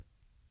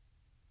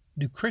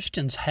Do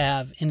Christians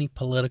have any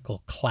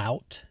political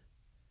clout?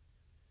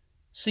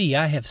 See,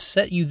 I have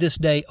set you this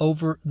day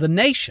over the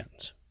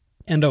nations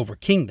and over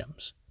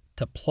kingdoms,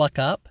 to pluck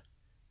up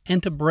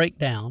and to break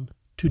down,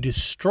 to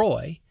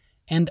destroy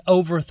and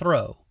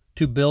overthrow,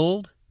 to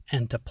build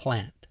and to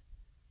plant.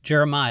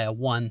 Jeremiah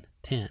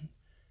 1:10.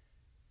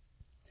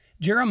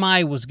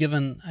 Jeremiah was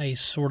given a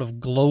sort of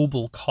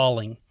global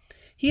calling.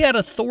 He had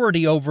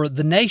authority over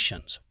the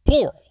nations,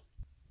 plural.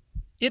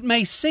 It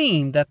may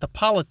seem that the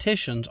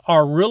politicians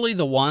are really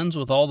the ones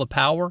with all the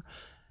power,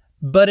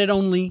 but it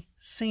only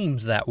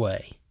seems that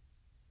way.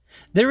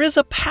 There is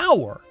a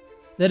power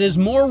that is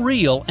more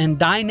real and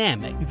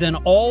dynamic than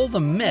all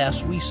the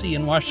mess we see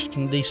in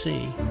Washington,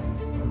 D.C.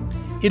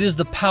 It is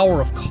the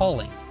power of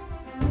calling.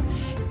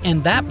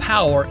 And that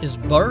power is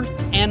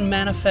birthed and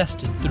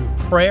manifested through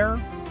prayer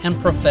and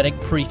prophetic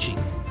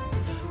preaching.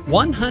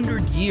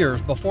 100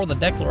 years before the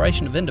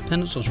Declaration of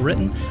Independence was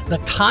written, the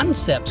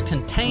concepts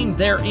contained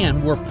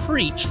therein were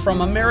preached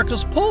from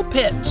America's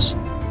pulpits.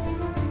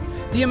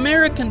 The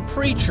American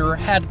preacher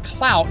had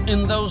clout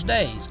in those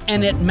days,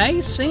 and it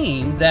may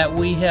seem that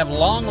we have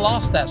long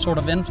lost that sort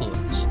of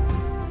influence.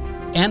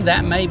 And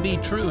that may be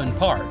true in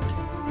part,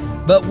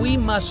 but we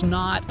must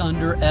not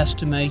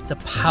underestimate the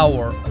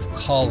power of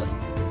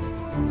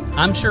calling.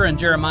 I'm sure in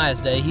Jeremiah's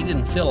day, he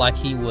didn't feel like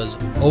he was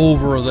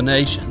over the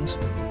nations.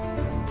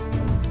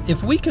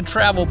 If we could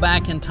travel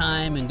back in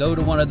time and go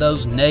to one of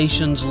those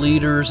nations'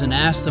 leaders and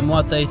ask them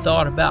what they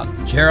thought about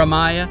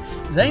Jeremiah,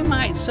 they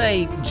might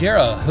say,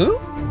 who?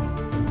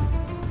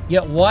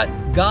 Yet what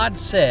God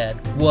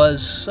said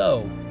was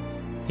so.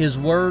 His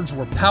words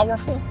were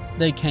powerful,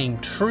 they came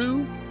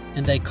true,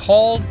 and they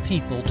called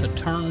people to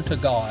turn to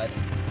God.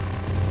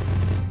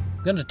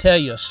 I'm going to tell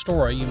you a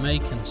story you may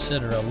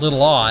consider a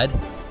little odd,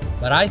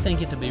 but I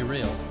think it to be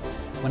real.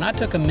 When I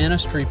took a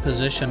ministry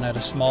position at a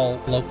small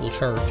local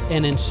church,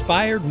 an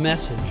inspired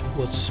message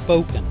was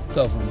spoken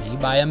over me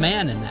by a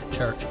man in that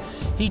church.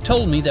 He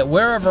told me that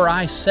wherever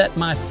I set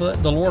my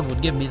foot, the Lord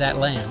would give me that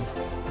land.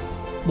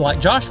 Like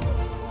Joshua,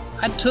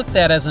 I took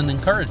that as an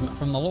encouragement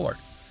from the Lord.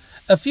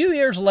 A few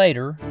years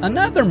later,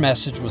 another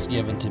message was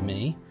given to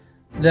me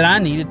that I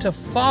needed to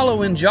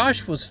follow in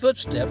Joshua's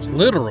footsteps,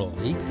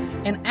 literally,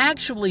 and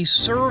actually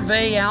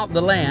survey out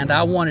the land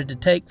I wanted to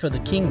take for the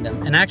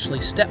kingdom and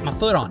actually step my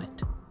foot on it.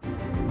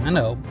 I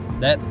know,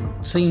 that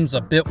seems a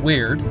bit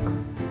weird,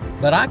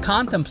 but I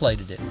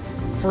contemplated it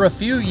for a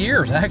few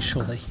years,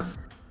 actually.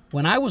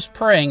 When I was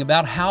praying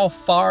about how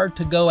far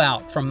to go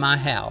out from my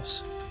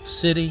house,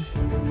 city,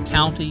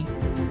 county,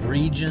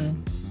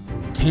 region,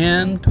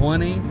 10,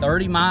 20,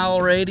 30-mile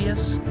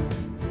radius,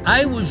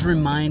 I was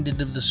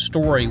reminded of the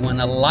story when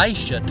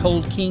Elisha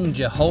told King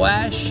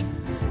Jehoash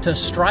to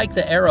strike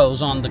the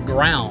arrows on the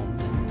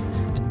ground,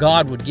 and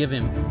God would give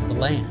him the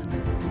land.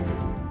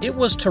 It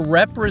was to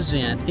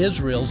represent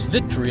Israel's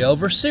victory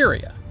over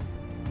Syria.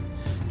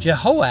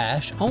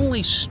 Jehoash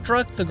only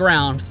struck the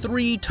ground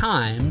 3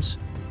 times,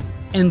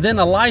 and then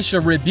Elisha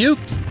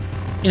rebuked him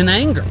in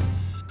anger.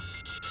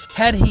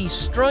 Had he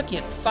struck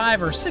it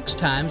 5 or 6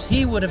 times,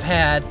 he would have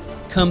had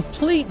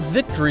complete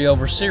victory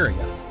over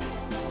Syria.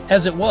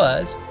 As it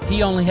was,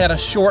 he only had a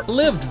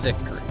short-lived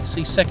victory.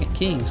 See 2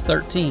 Kings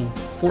 13,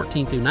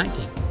 14 through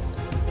 19.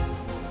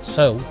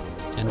 So,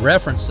 in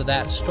reference to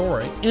that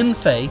story, in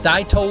faith,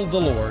 I told the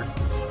Lord,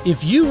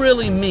 if you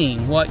really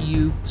mean what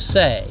you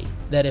say,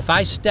 that if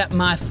I step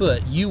my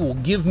foot, you will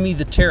give me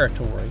the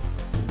territory,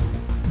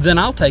 then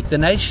I'll take the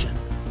nation.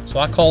 So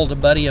I called a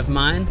buddy of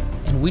mine,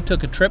 and we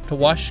took a trip to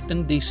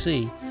Washington,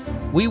 D.C.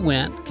 We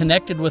went,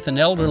 connected with an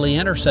elderly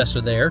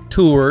intercessor there,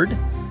 toured,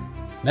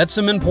 met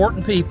some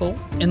important people,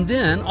 and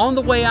then on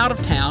the way out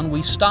of town,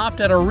 we stopped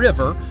at a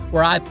river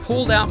where I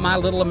pulled out my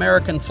little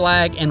American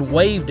flag and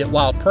waved it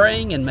while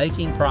praying and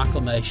making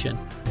proclamation.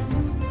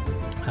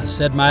 I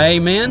said my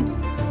amen,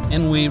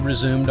 and we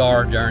resumed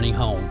our journey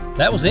home.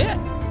 That was it.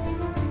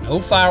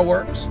 No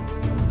fireworks,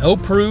 no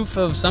proof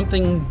of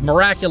something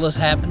miraculous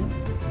happening,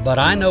 but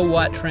I know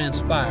what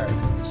transpired,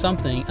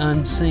 something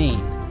unseen.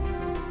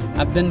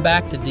 I've been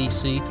back to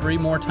D.C. 3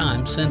 more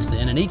times since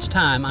then, and each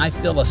time I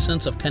feel a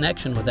sense of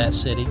connection with that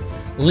city,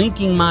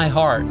 linking my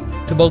heart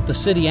to both the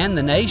city and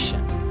the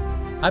nation.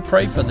 I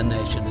pray for the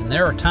nation, and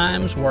there are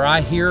times where I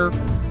hear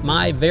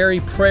my very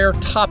prayer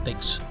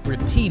topics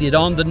repeated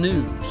on the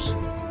news.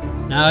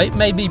 Now, it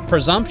may be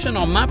presumption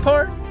on my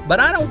part, but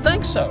I don't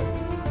think so.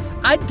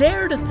 I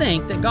dare to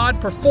think that God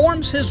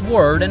performs His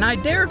word, and I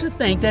dare to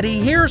think that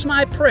He hears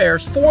my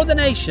prayers for the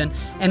nation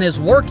and is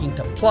working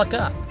to pluck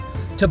up,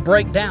 to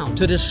break down,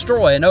 to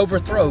destroy and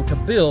overthrow, to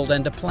build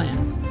and to plant.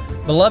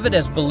 Beloved,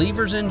 as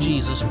believers in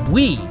Jesus,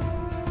 we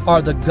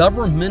are the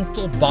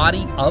governmental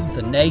body of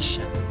the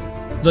nation.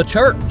 The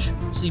church,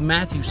 see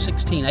Matthew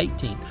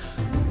 16:18,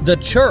 the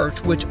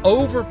church which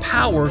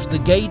overpowers the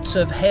gates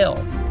of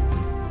hell.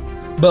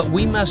 But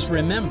we must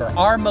remember,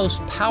 our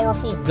most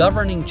powerful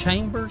governing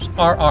chambers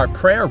are our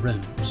prayer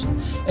rooms,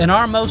 and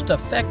our most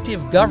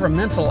effective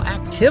governmental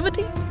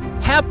activity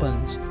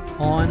happens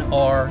on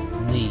our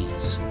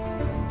knees.